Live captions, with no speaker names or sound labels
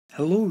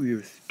Hello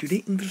viewers,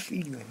 today in this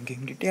video I'm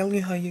going to tell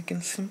you how you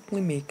can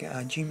simply make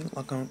a Gmail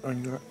account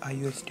on your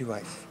iOS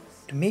device.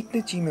 To make the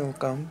Gmail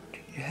account,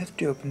 you have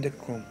to open the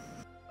Chrome.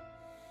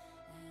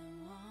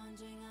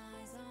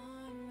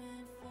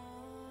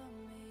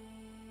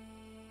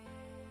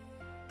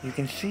 You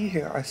can see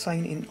here a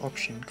sign in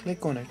option,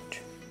 click on it.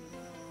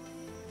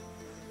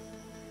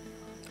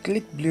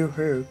 Click blue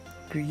here,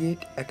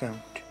 create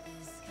account.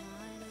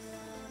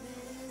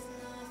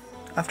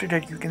 After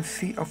that you can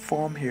see a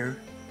form here,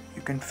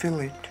 you can fill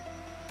it.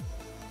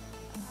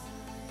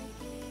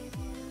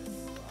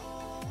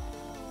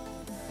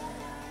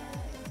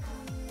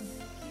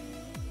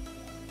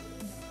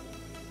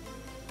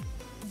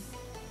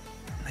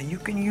 Now you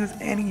can use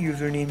any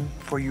username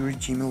for your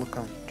Gmail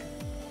account.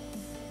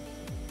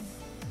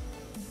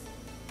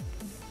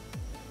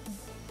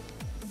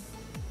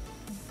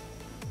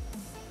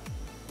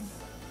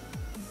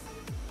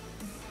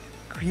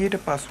 Create a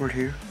password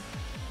here.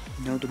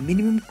 Now the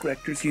minimum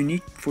characters you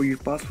need for your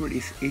password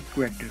is 8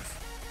 characters.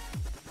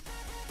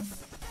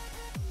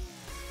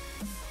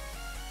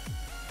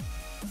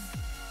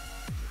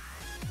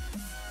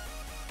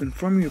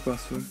 Confirm your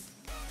password.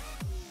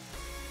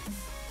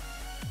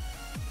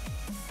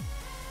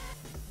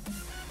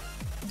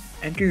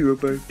 Enter your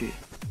birthday.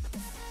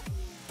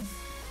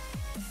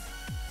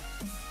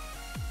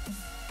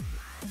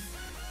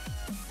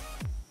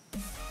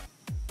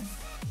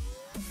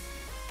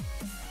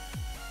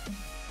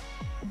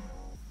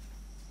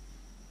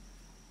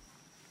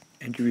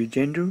 Enter your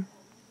gender.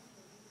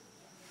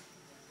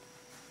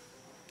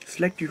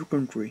 Select your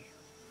country.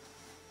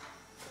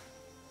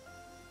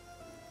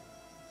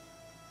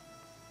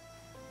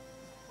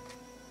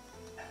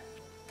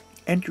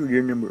 Enter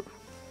your number.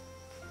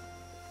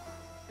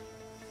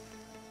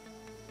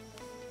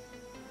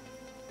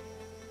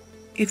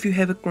 If you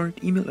have a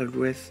current email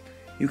address,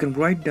 you can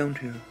write down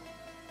here.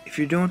 If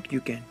you don't, you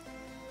can.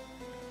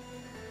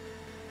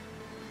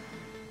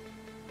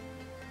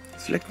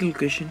 Select the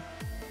location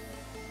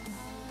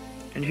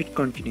and hit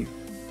continue.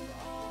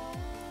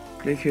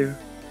 Click here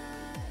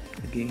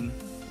again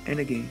and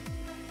again.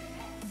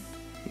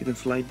 You can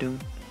slide down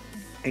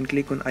and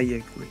click on I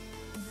agree.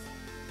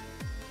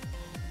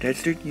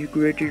 That's it, you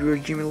created your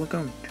Gmail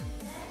account.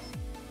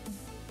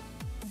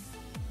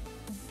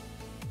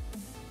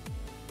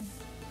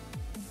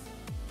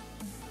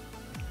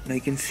 Now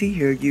you can see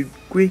here you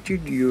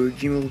created your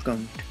Gmail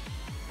account.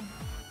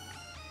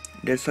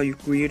 That's how you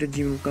create a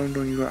Gmail account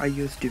on your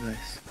iOS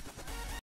device.